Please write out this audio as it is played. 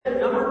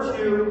Number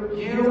two,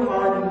 you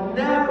are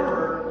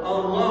never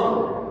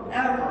alone.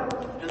 Ever.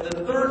 And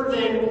the third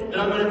thing that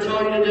I'm going to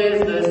tell you today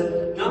is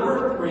this.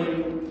 Number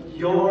three,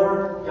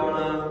 you're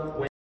gonna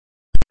win.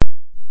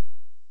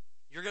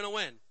 You're gonna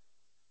win.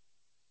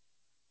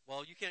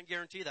 Well, you can't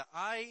guarantee that.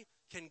 I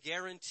can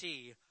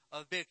guarantee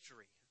a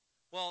victory.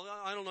 Well,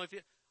 I don't know if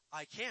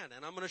I can,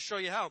 and I'm going to show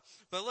you how.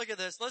 But look at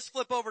this. Let's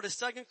flip over to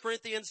 2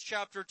 Corinthians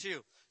chapter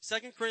 2. 2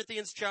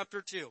 Corinthians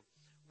chapter 2.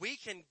 We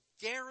can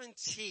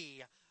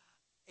guarantee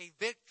a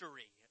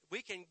victory.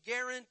 We can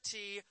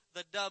guarantee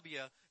the W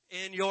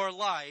in your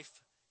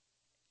life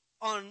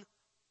on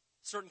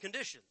certain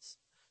conditions.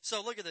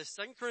 So look at this.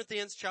 2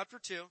 Corinthians chapter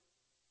 2.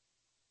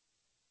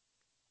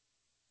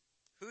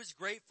 Who's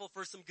grateful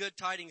for some good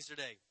tidings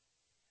today?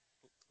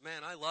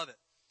 Man, I love it.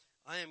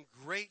 I am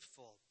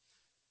grateful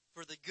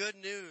for the good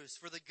news,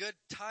 for the good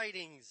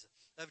tidings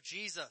of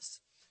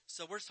Jesus.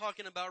 So we're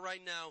talking about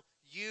right now,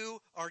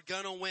 you are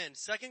gonna win.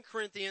 2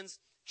 Corinthians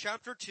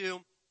chapter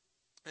 2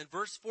 and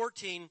verse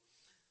 14,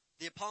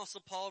 the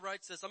Apostle Paul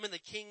writes this. I'm in the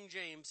King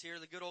James here,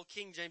 the good old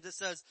King James. It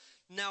says,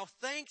 now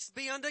thanks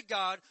be unto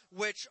God,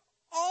 which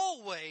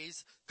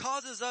always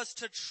causes us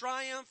to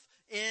triumph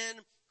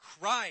in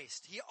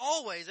Christ. He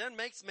always and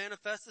makes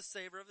manifest the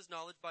savor of his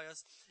knowledge by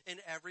us in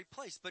every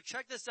place. But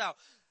check this out.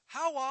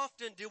 How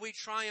often do we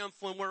triumph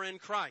when we're in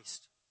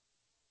Christ?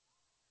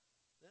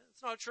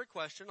 It's not a trick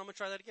question. I'm going to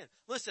try that again.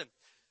 Listen,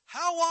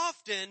 how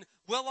often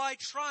will I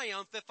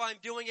triumph if I'm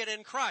doing it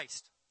in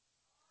Christ?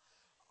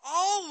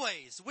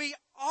 Always. We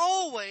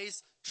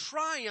always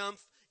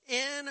triumph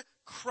in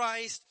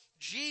Christ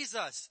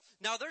Jesus.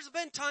 Now, there's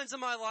been times in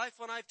my life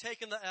when I've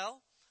taken the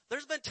L.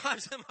 There's been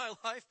times in my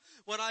life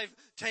when I've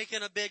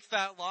taken a big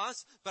fat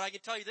loss, but I can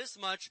tell you this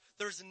much,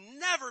 there's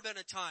never been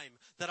a time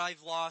that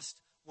I've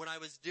lost when I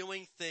was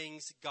doing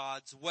things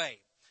God's way.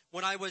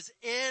 When I was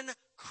in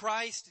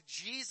Christ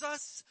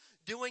Jesus,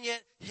 doing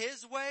it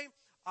His way,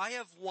 I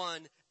have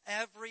won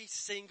every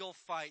single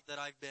fight that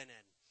I've been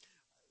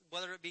in.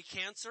 Whether it be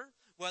cancer,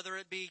 whether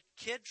it be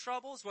kid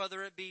troubles,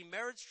 whether it be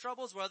marriage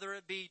troubles, whether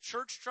it be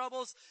church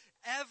troubles,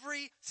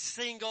 every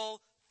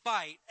single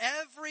fight,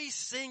 every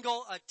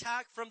single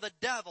attack from the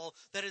devil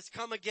that has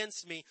come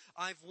against me,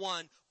 I've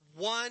won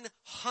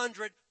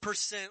 100%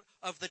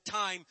 of the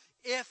time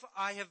if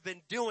I have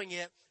been doing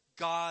it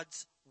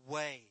God's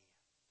way.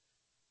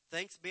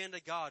 Thanks be unto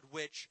God,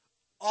 which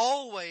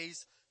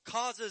always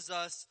causes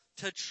us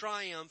to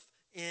triumph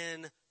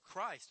in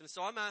Christ. And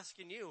so I'm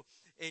asking you,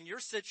 in your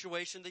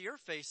situation that you're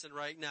facing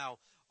right now,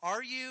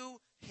 are you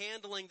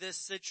handling this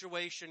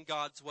situation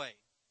God's way?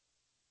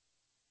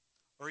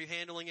 Or are you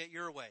handling it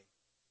your way?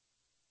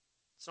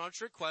 It's not a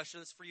trick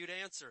question. It's for you to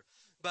answer.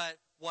 But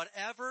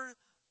whatever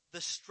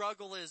the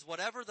struggle is,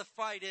 whatever the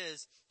fight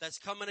is that's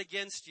coming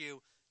against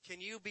you, can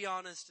you be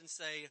honest and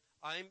say,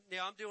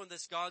 I'm doing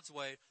this God's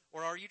way,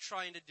 or are you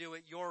trying to do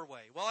it your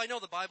way? Well, I know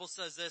the Bible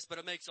says this, but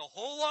it makes a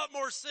whole lot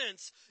more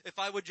sense if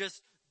I would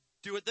just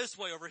do it this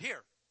way over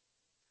here.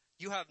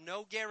 You have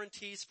no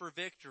guarantees for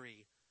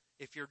victory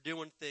if you're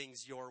doing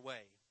things your way.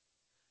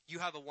 You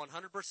have a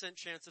 100%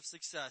 chance of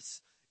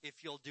success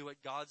if you'll do it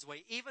God's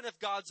way. Even if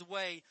God's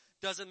way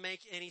doesn't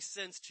make any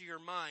sense to your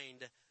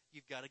mind,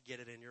 you've got to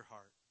get it in your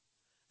heart.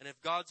 And if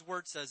God's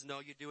word says, no,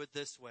 you do it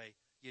this way,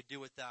 you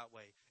do it that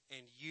way,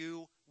 and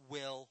you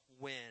will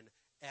win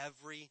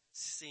every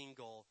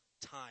single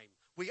time.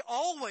 We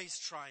always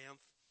triumph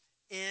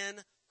in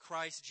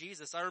Christ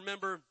Jesus. I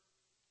remember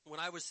when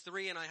I was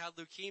 3 and I had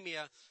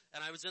leukemia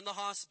and I was in the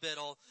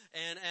hospital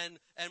and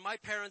my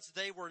parents,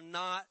 they were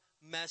not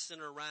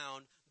messing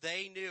around.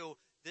 They knew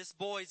this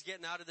boy's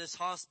getting out of this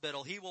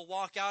hospital. He will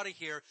walk out of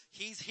here.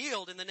 He's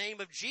healed in the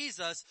name of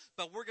Jesus,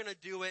 but we're going to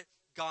do it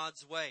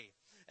God's way.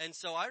 And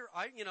so I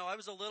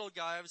was a little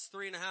guy. I was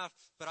 3.5,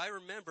 but I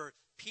remember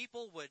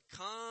people would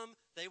come.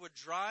 They would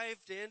drive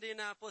to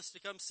Indianapolis to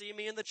come see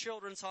me in the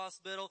children's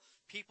hospital.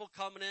 People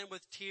coming in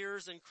with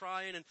tears and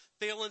crying and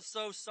feeling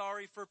so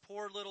sorry for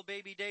poor little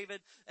baby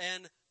David.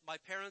 And my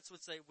parents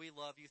would say, we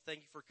love you. Thank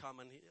you for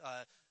coming.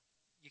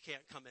 You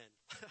can't come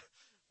in.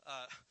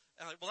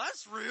 And I'm like, well,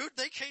 that's rude.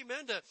 They came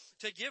in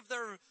to give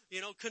their,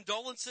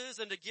 condolences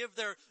and to give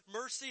their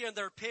mercy and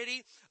their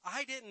pity.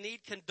 I didn't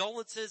need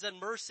condolences and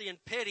mercy and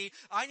pity.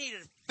 I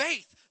needed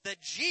faith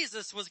that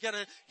Jesus was going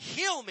to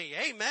heal me.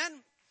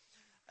 Amen.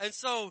 And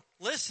so,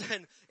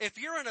 listen,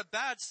 if you're in a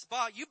bad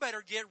spot, you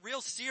better get real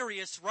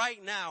serious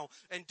right now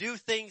and do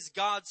things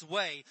God's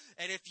way.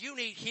 And if you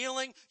need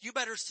healing, you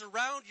better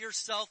surround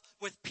yourself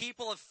with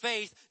people of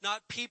faith,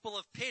 not people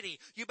of pity.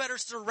 You better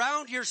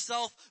surround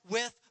yourself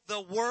with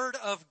the Word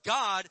of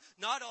God,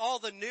 not all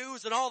the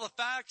news and all the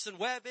facts and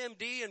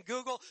WebMD and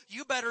Google.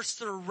 You better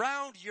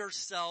surround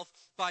yourself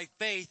by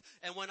faith.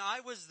 And when I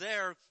was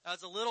there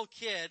as a little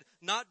kid,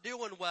 not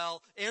doing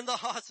well in the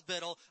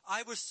hospital,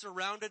 I was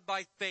surrounded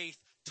by faith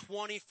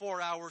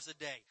 24 hours a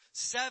day,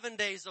 7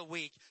 days a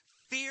week.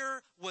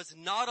 Fear was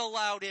not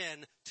allowed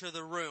in to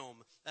the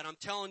room. And I'm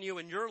telling you,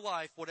 in your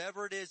life,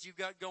 whatever it is you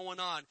got going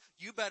on,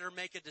 you better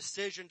make a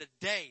decision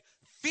today.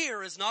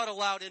 Fear is not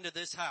allowed into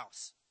this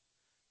house.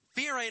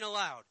 Fear ain't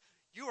allowed.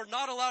 You are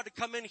not allowed to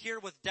come in here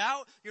with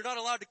doubt. You're not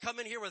allowed to come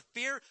in here with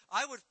fear.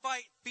 I would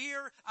fight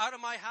fear out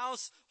of my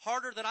house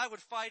harder than I would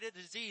fight a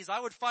disease. I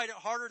would fight it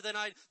harder than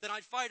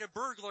I'd fight a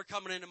burglar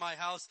coming into my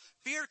house.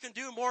 Fear can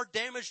do more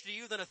damage to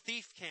you than a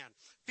thief can.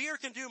 Fear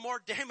can do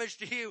more damage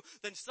to you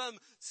than some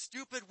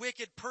stupid,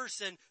 wicked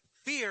person.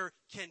 Fear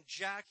can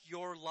jack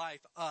your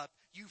life up.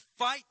 You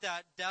fight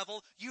that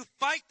devil, you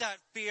fight that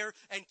fear,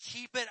 and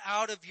keep it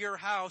out of your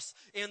house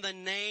in the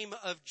name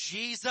of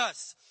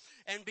Jesus.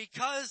 And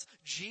because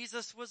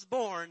Jesus was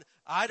born,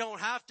 I don't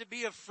have to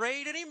be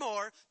afraid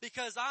anymore,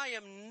 because I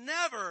am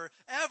never,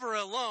 ever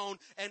alone,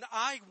 and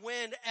I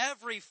win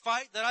every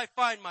fight that I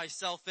find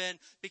myself in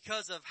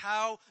because of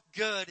how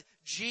good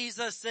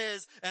Jesus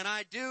is, and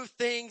I do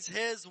things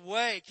His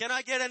way. Can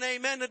I get an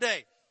amen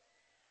today?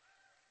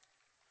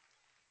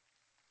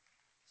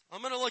 I'm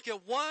going to look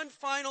at one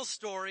final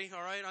story,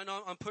 all right? I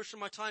know I'm pushing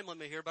my time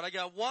limit here, but I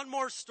got one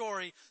more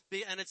story,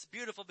 and it's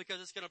beautiful because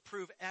it's going to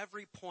prove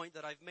every point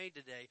that I've made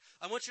today.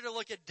 I want you to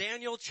look at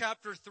Daniel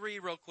chapter 3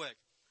 real quick.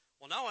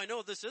 Well, now I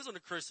know this isn't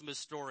a Christmas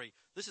story.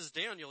 This is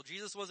Daniel.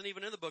 Jesus wasn't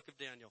even in the book of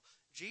Daniel.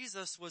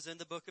 Jesus was in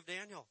the book of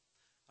Daniel.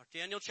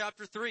 Daniel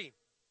chapter 3.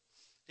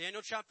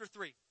 Daniel chapter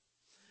 3.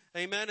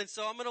 Amen. And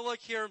so I'm going to look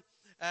here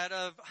at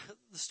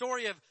the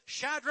story of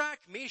Shadrach,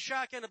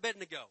 Meshach, and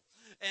Abednego.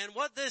 And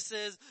what this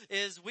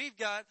is we've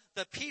got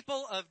the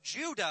people of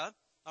Judah,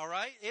 all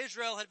right?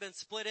 Israel had been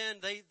split in.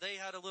 They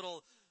had a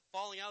little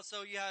falling out.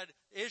 So you had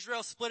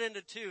Israel split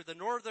into two. The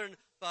northern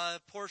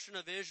portion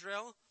of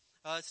Israel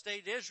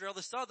stayed Israel.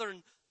 The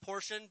southern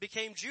portion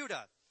became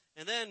Judah.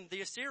 And then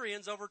the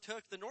Assyrians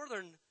overtook the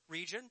northern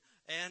region,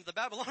 and the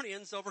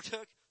Babylonians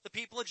overtook the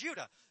people of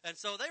Judah. And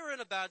so they were in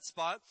a bad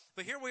spot.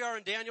 But here we are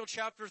in Daniel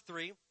chapter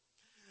 3.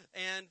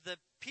 And the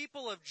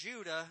people of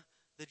Judah,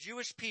 the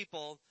Jewish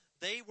people,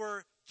 they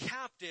were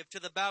captive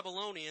to the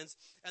Babylonians,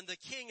 and the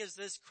king is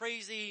this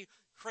crazy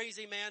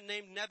man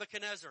named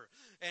Nebuchadnezzar.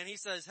 And he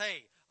says,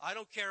 hey, I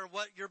don't care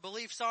what your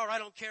beliefs are. I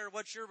don't care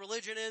what your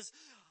religion is.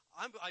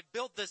 I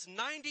built this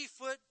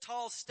 90-foot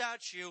tall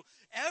statue.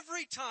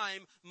 Every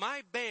time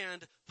my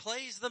band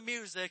plays the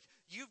music,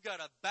 you've got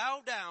to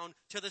bow down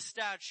to the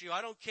statue.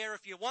 I don't care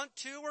if you want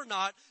to or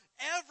not.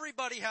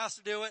 Everybody has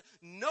to do it.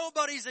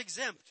 Nobody's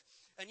exempt.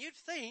 And you'd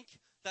think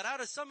that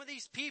out of some of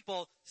these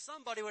people,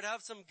 somebody would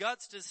have some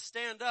guts to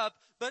stand up,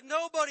 but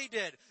nobody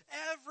did.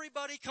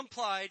 Everybody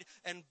complied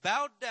and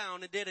bowed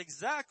down and did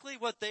exactly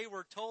what they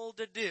were told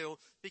to do,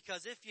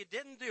 because if you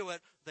didn't do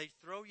it, they'd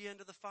throw you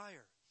into the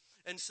fire.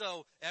 And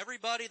so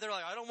everybody, they're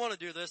like, I don't want to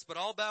do this, but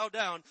I'll bow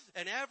down.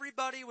 And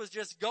everybody was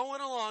just going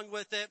along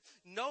with it.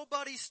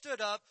 Nobody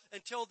stood up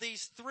until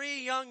these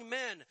three young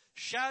men,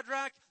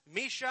 Shadrach,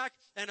 Meshach,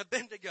 and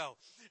Abednego.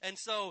 And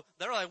so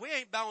they're like, we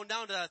ain't bowing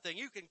down to that thing.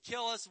 You can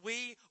kill us.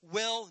 We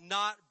will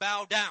not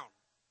bow down,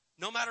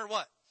 no matter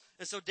what.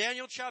 And so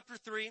Daniel chapter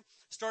 3,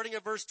 starting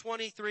at verse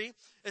 23,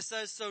 it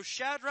says, so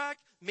Shadrach,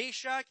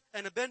 Meshach,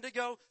 and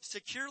Abednego,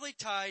 securely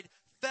tied,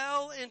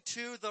 fell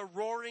into the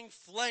roaring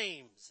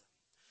flames.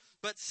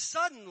 But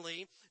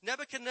suddenly,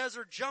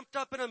 Nebuchadnezzar jumped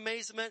up in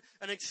amazement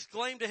and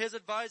exclaimed to his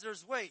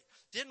advisors, wait,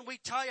 didn't we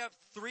tie up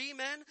 3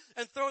 men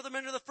and throw them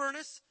into the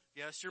furnace?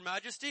 Yes, your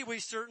majesty, we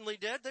certainly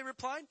did, they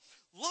replied.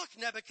 Look,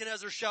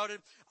 Nebuchadnezzar shouted,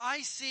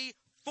 I see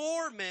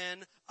 4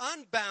 men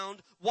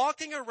unbound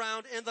walking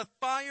around in the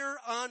fire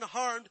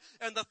unharmed,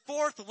 and the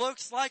 4th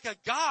looks like a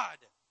god.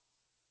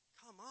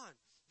 Come on.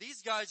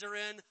 These guys are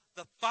in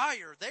the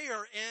fire. They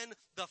are in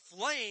the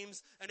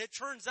flames, and it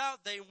turns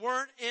out they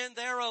weren't in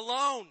there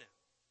alone.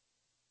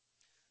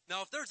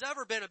 Now, if there's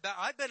ever been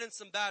I've been in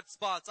some bad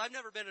spots. I've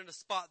never been in a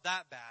spot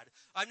that bad.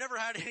 I've never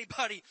had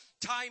anybody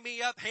tie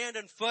me up hand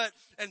and foot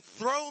and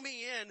throw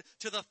me in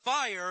to the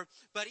fire.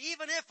 But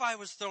even if I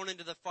was thrown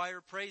into the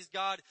fire, praise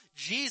God,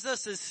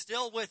 Jesus is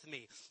still with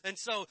me. And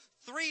so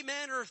 3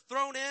 men are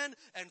thrown in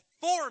and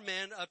 4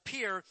 men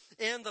appear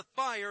in the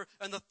fire,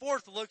 and the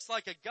 4th looks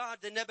like a god.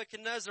 Then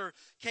Nebuchadnezzar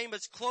came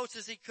as close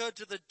as he could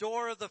to the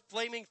door of the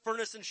flaming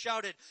furnace and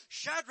shouted,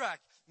 Shadrach,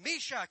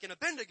 Meshach, and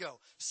Abednego,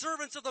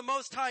 servants of the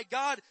Most High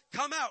God,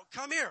 come out,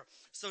 come here.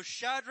 So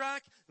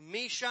Shadrach,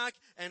 Meshach,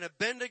 and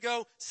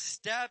Abednego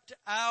stepped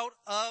out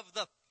of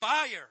the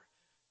fire.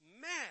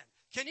 Man,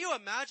 can you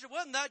imagine?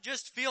 Wouldn't that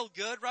just feel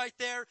good right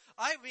there?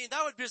 I mean,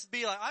 that would just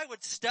be like, I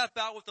would step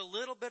out with a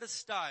little bit of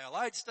style.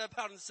 I'd step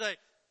out and say,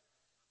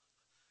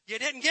 you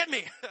didn't get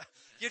me.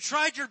 You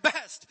tried your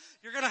best.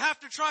 You're going to have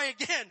to try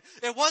again.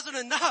 It wasn't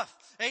enough.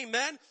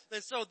 Amen.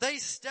 And so they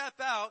step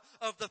out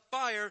of the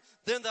fire.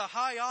 Then the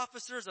high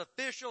officers,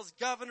 officials,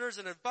 governors,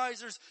 and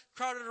advisors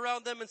crowded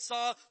around them and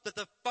saw that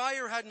the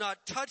fire had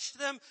not touched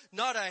them.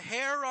 Not a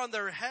hair on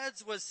their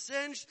heads was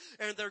singed,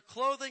 and their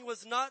clothing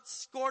was not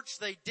scorched.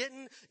 They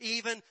didn't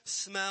even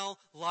smell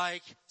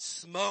like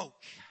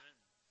smoke.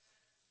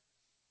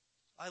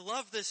 I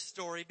love this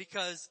story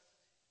because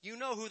you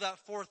know who that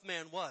 4th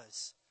man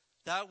was.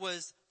 That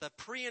was the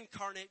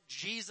pre-incarnate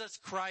Jesus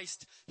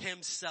Christ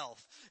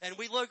himself. And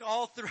we look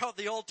all throughout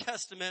the Old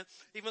Testament,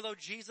 even though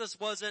Jesus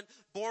wasn't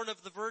born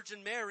of the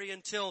Virgin Mary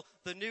until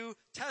the New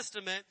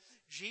Testament,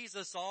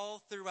 Jesus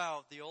all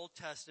throughout the Old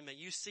Testament,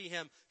 you see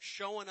him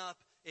showing up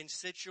in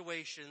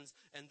situations,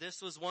 and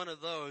this was one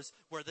of those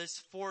where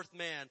this fourth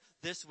man,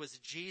 this was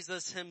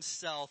Jesus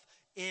himself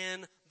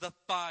in the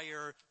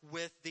fire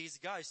with these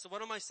guys. So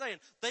what am I saying?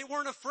 They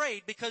weren't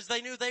afraid because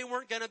they knew they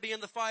weren't going to be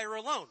in the fire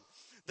alone.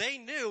 They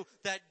knew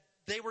that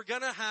they were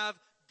going to have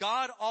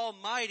God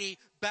Almighty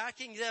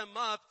backing them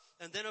up.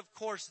 And then, of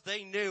course,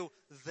 they knew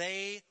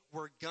they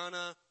were going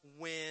to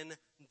win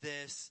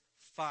this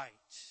fight.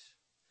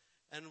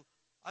 And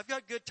I've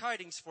got good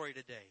tidings for you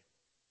today.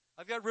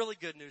 I've got really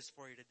good news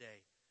for you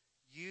today.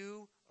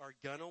 You are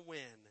going to win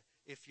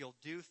if you'll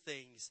do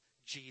things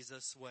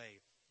Jesus' way.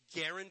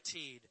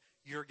 Guaranteed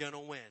you're going to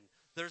win.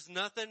 There's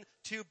nothing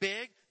too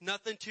big,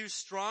 nothing too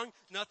strong,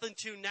 nothing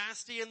too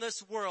nasty in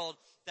this world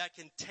that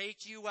can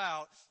take you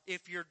out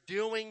if you're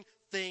doing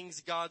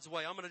things God's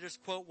way. I'm going to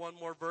just quote one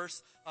more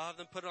verse. I'll have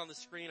them put it on the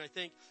screen. I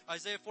think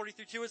Isaiah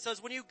 40:2, it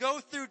says, when you go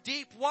through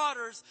deep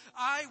waters,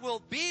 I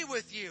will be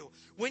with you.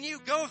 When you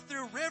go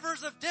through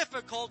rivers of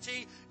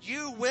difficulty,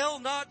 you will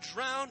not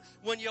drown.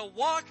 When you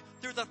walk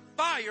through the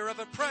fire of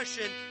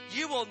oppression,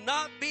 you will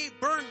not be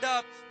burned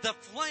up. The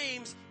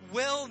flames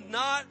will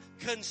not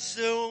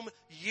consume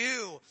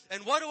you.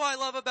 And what do I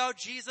love about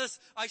Jesus?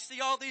 I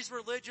see all these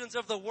religions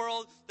of the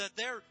world that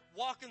they're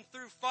walking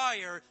through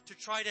fire to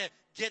try to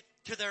get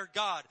to their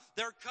God.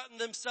 They're cutting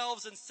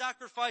themselves and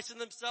sacrificing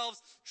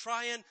themselves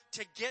trying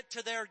to get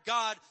to their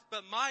God.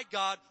 But my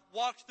God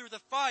walked through the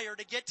fire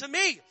to get to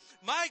me.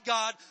 My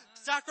God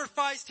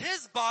sacrificed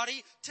his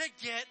body to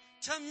get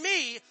to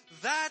me.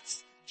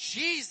 That's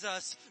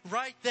Jesus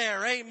right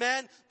there.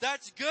 Amen.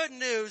 That's good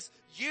news.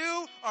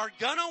 You are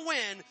gonna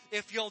win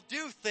if you'll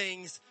do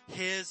things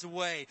his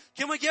way.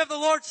 Can we give the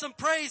Lord some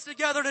praise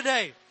together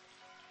today?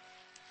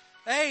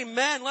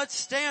 Amen. Let's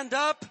stand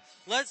up.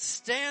 Let's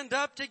stand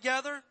up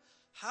together.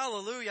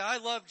 Hallelujah. I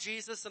love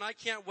Jesus, and I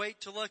can't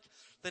wait to look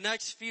the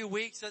next few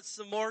weeks at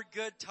some more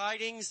good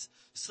tidings,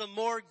 some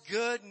more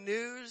good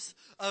news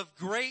of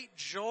great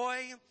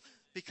joy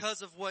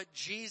because of what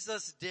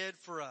Jesus did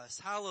for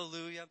us.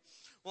 Hallelujah.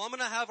 Well, I'm going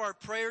to have our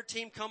prayer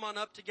team come on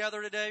up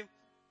together today.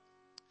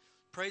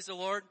 Praise the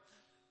Lord.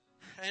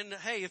 And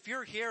hey, if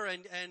you're here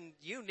and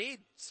you need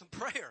some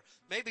prayer,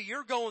 maybe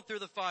you're going through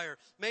the fire,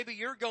 maybe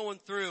you're going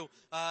through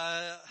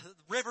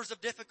rivers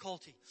of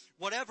difficulty,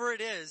 whatever it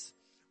is,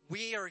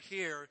 we are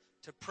here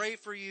to pray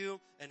for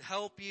you and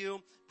help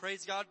you.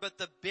 Praise God. But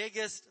the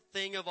biggest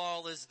thing of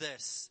all is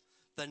this.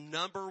 The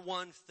number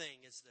one thing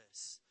is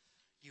this.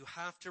 You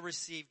have to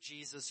receive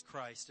Jesus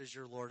Christ as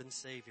your Lord and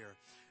Savior.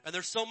 And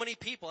there's so many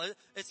people.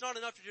 It's not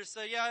enough to just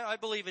say, yeah, I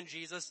believe in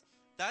Jesus.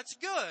 That's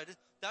good.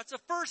 That's a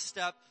first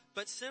step.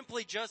 But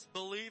simply just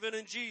believing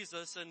in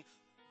Jesus and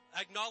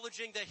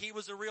acknowledging that he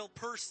was a real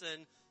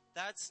person,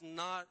 that's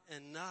not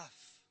enough.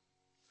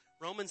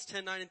 Romans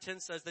 10:9 and 10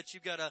 says that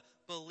you've got to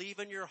believe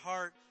in your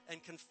heart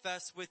and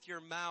confess with your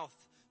mouth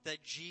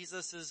that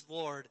Jesus is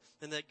Lord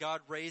and that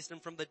God raised him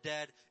from the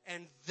dead,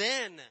 and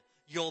then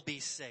you'll be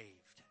saved.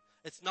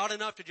 It's not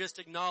enough to just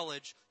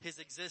acknowledge his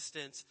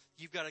existence.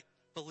 You've got to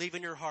believe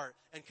in your heart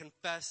and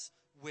confess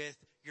with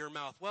your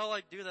mouth. Well,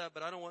 I do that,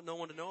 but I don't want no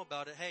one to know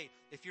about it. Hey,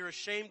 if you're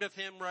ashamed of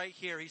him right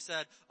here, he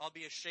said, I'll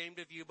be ashamed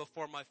of you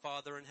before my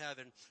Father in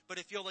heaven. But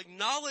if you'll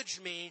acknowledge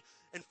me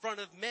in front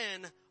of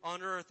men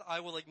on earth,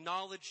 I will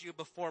acknowledge you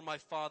before my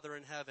Father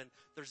in heaven.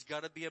 There's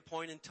got to be a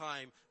point in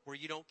time where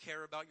you don't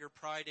care about your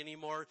pride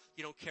anymore.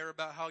 You don't care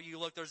about how you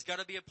look. There's got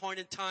to be a point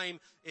in time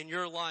in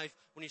your life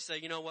when you say,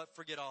 you know what,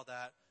 forget all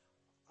that.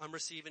 I'm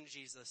receiving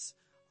Jesus.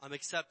 I'm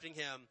accepting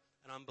him,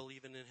 and I'm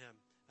believing in him,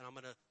 and I'm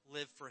going to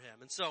live for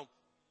him. And so,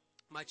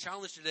 my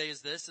challenge today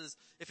is this, is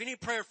if you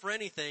need prayer for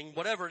anything,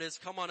 whatever it is,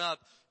 come on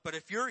up. But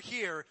if you're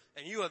here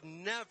and you have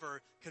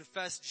never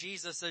confessed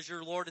Jesus as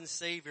your Lord and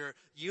Savior,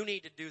 you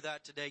need to do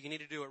that today. You need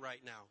to do it right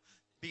now.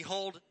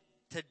 Behold,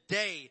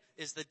 today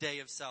is the day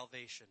of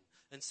salvation.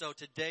 And so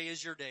today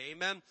is your day.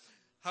 Amen.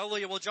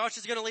 Hallelujah. Well, Josh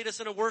is going to lead us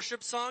in a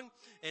worship song.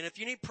 And if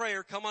you need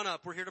prayer, come on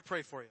up. We're here to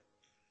pray for you.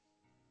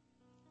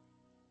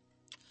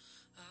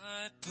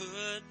 I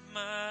put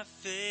my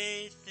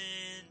faith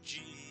in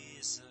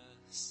Jesus,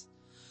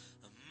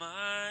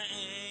 my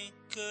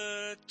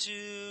anchor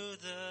to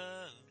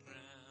the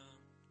ground,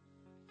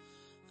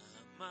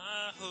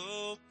 my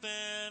hope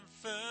and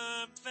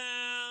firm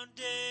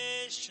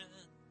foundation.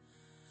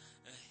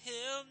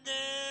 He'll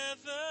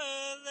never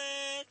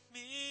let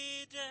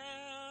me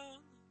down.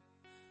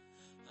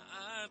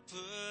 I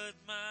put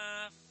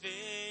my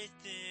faith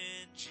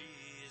in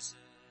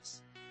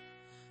Jesus,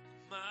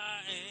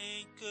 my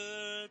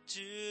anchor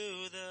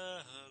to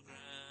the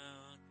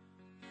ground,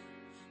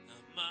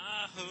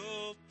 my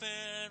hope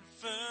and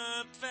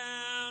firm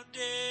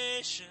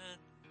foundation.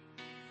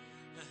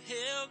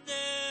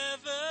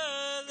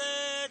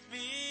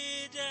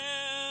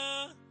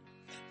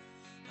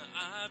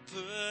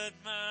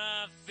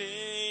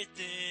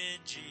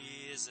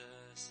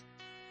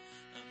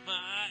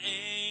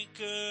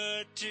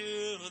 anchor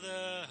to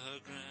the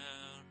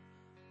ground,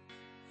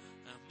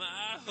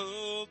 my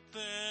hope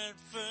and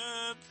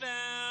firm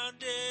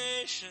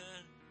foundation.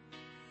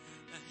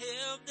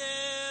 He'll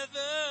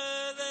never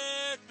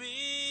let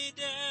me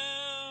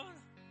down.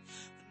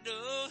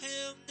 No,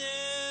 he'll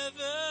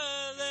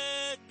never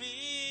let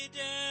me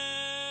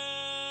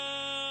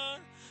down.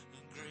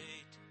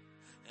 Great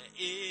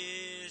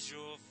is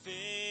your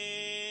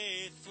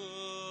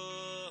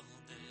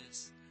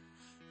faithfulness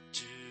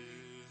to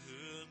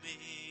me.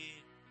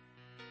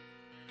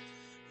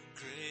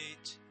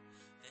 Great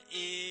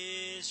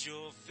is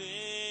your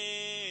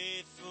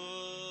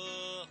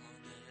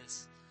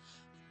faithfulness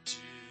to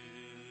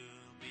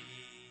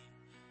me.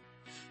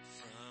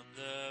 From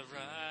the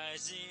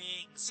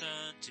rising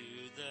sun to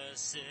the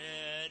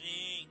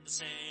setting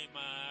same,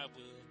 I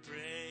will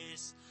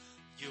praise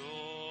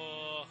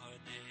your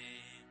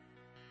name.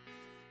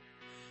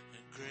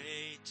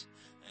 Great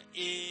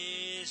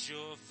is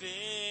your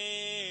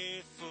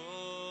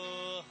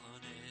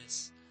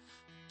faithfulness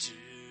to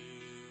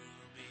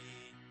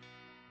me.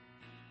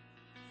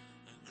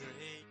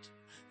 Great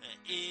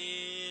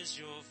is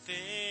your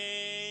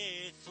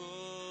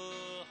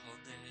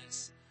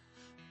faithfulness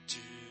to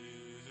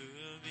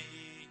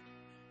me.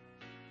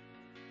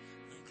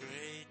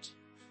 Great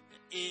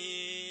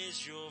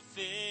is your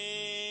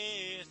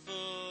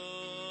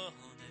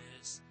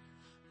faithfulness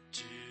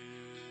to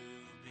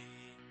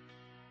me.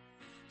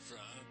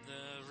 From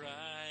the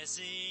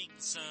rising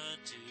sun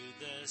to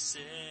the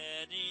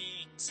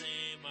setting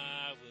same,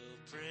 I will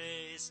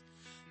praise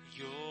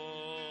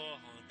your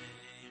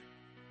name.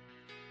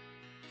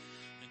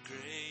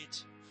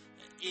 Great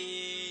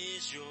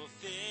is your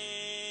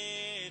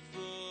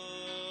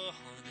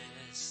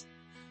faithfulness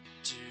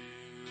to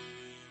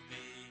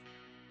me.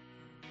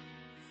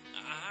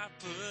 I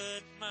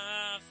put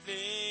my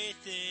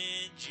faith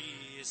in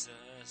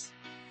Jesus,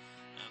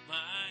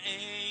 my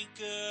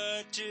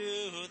anchor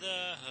to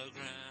the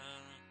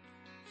ground,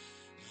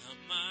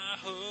 my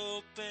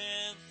hope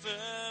and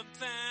firm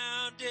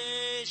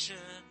foundation.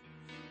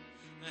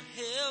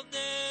 He'll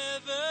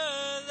never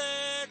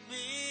let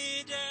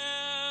me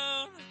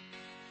down.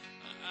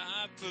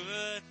 I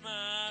put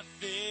my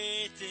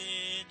faith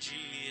in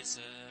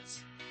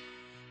Jesus,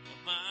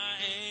 my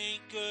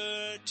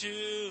anchor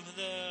to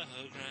the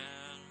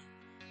ground,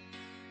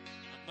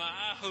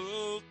 my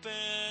hope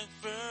and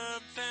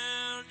firm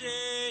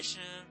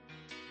foundation.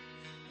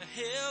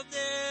 He'll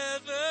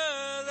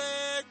never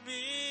let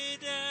me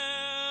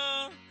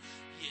down.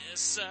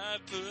 Yes, I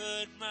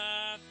put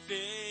my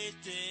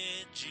faith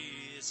in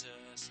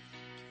Jesus,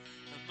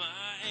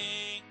 my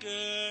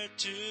anchor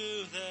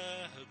to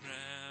the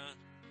ground,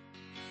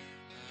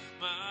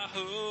 my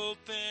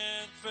hope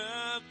and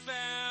firm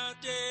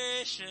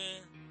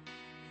foundation.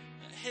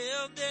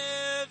 He'll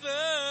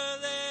never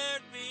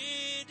let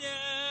me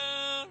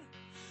down.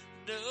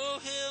 No,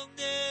 he'll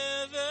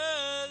never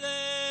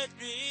let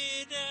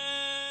me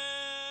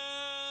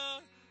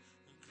down.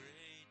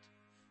 Great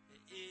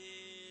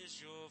is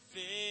your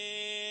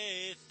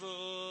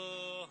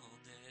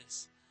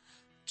faithfulness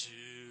to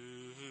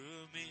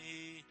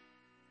me.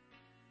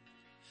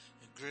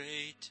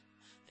 Great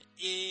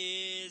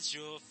is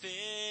your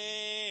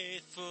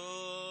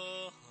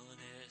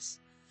faithfulness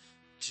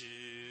to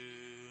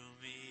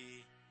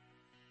me.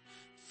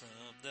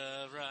 From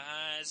the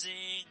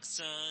rising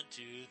sun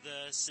to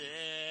the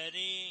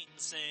setting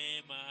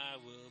same, I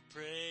will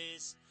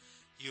praise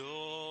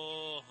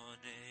your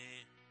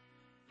name.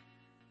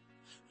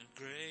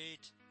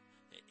 Great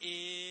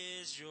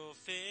is your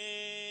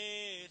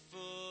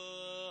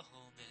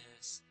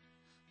faithfulness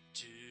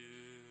to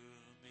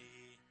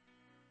me.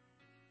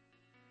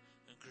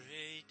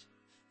 Great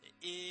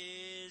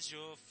is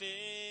your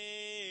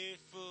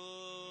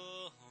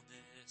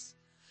faithfulness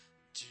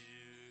to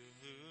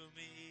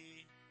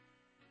me.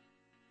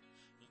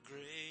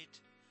 Great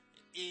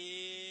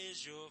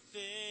is your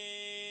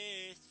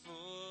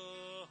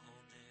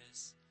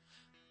faithfulness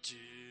to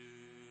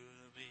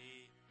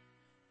me.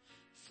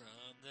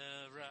 From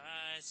the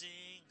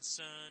rising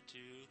sun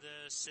to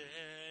the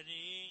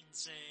setting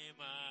same,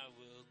 I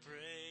will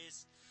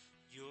praise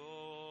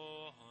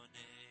your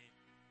name.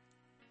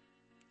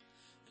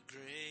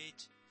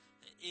 Great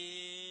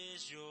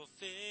is your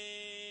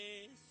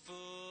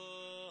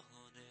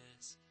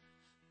faithfulness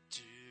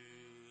to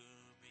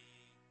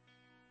me.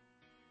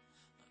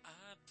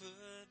 I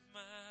put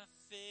my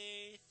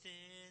faith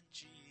in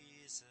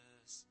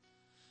Jesus,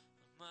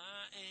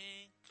 my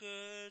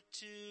anchor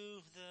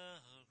to the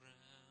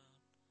ground,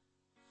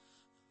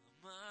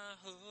 my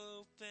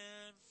hope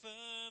and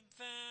firm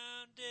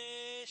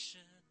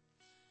foundation.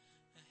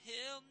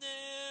 He'll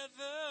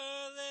never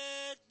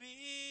let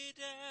me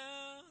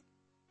down.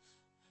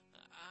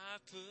 I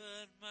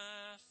put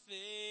my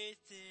faith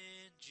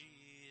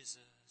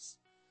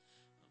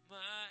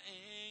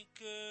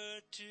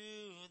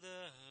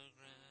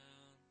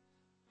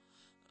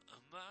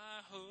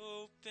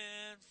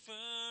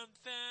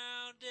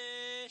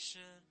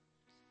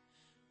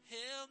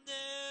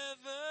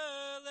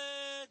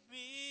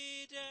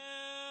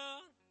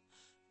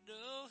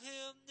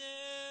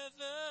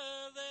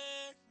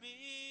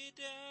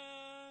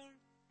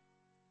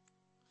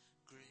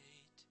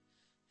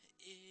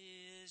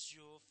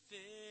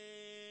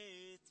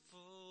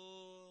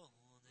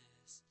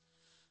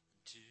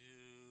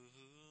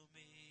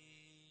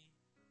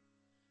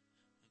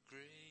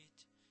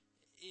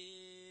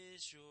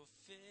is your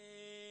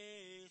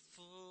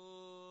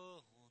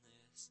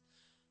faithfulness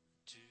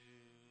to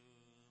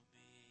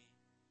me.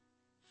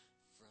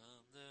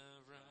 From the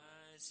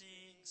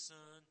rising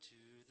sun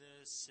to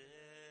the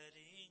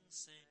setting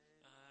sun,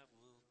 I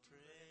will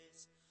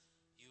praise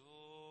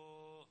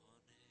your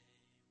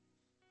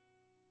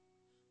name.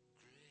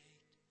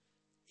 Great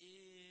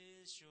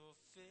is your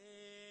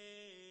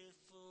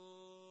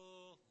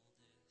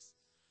faithfulness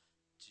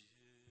to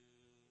me.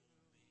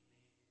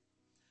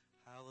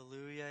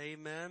 Hallelujah.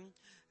 Amen.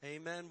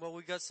 Amen. Well,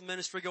 we've got some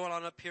ministry going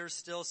on up here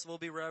still, so we'll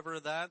be forever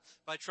of that.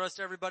 But I trust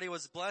everybody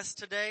was blessed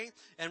today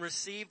and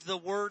received the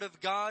word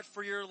of God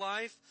for your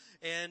life.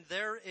 And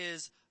there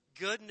is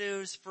good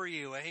news for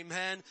you.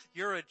 Amen.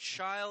 You're a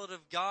child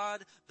of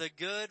God. The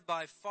good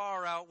by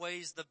far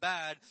outweighs the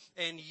bad.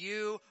 And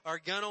you are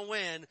gonna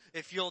win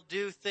if you'll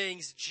do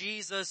things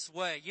Jesus'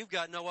 way. You've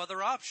got no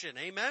other option.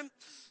 Amen.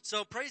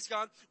 So praise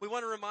God. We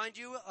want to remind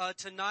you,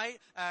 tonight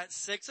at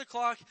 6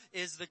 o'clock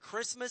is the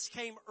Christmas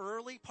Came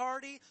Early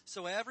party.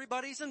 So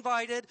everybody's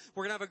invited.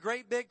 We're going to have a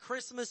great big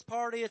Christmas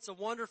party. It's a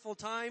wonderful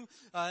time.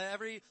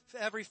 Every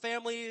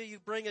family, you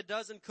bring a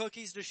dozen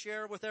cookies to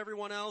share with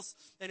everyone else.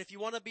 And if you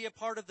want to be a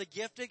part of the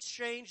gift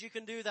exchange, you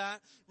can do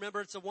that.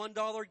 Remember, it's a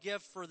 $1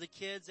 gift for the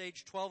kids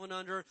age 12 and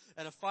under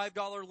and a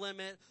 $5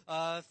 limit,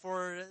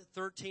 for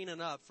 13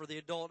 and up for the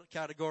adult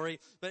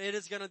category. But it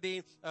is going to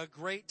be a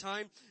great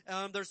time.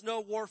 There's no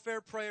warfare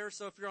prayer,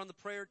 so if you're on the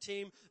prayer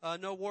team,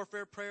 no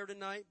warfare prayer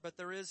tonight, but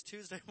there is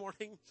Tuesday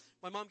morning.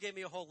 My mom gave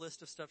me a whole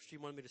list of stuff she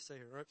wanted me to say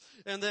here, right?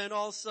 And then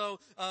also,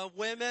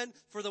 women,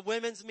 for the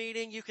women's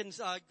meeting, you can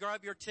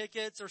grab your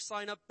tickets or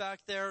sign up back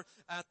there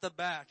at the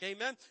back.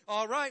 Amen?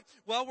 All right.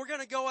 Well, we're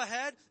going to go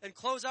ahead and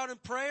close out in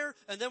prayer,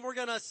 and then we're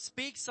going to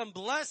speak some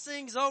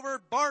blessings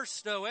over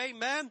Barstow.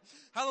 Amen?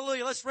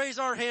 Hallelujah. Let's raise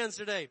our hands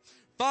today.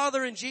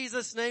 Father, in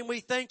Jesus' name, we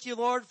thank you,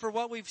 Lord, for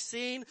what we've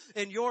seen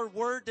in your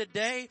word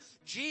today.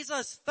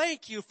 Jesus,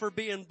 thank you for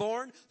being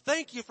born.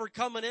 Thank you for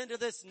coming into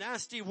this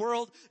nasty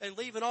world and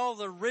leaving all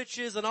the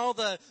riches and all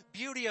the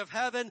beauty of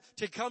heaven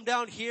to come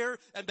down here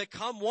and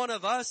become one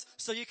of us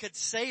so you could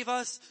save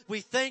us. We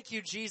thank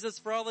you, Jesus,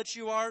 for all that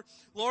you are.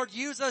 Lord,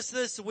 use us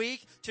this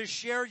week to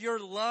share your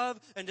love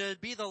and to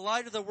be the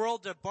light of the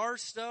world to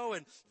Barstow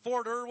and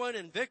Fort Irwin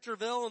and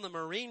Victorville and the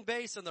Marine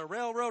Base and the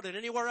railroad and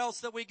anywhere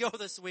else that we go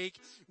this week.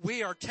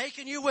 We are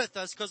taking you with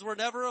us because we're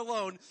never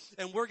alone,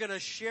 and we're going to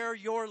share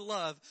your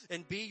love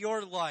and be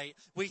your light.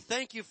 We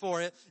thank you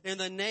for it. In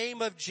the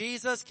name of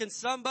Jesus, can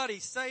somebody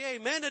say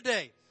amen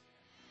today?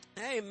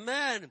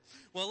 Amen.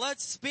 Well,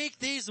 let's speak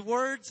these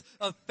words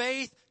of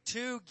faith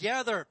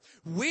together.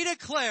 We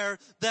declare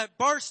that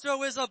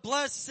Barstow is a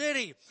blessed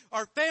city.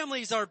 Our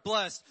families are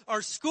blessed.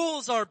 Our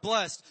schools are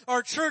blessed.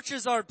 Our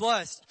churches are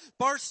blessed.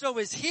 Barstow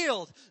is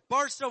healed.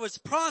 Barstow is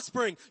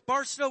prospering.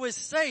 Barstow is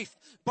safe.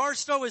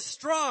 Barstow is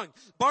strong.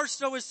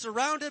 Barstow is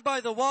surrounded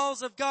by the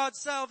walls of God's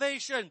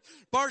salvation.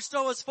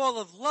 Barstow is full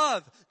of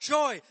love,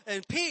 joy,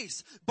 and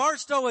peace.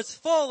 Barstow is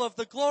full of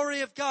the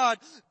glory of God.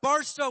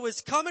 Barstow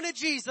is coming to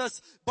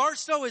Jesus.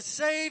 Barstow is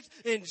saved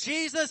in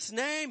Jesus'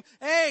 name.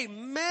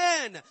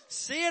 Amen.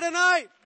 See you tonight.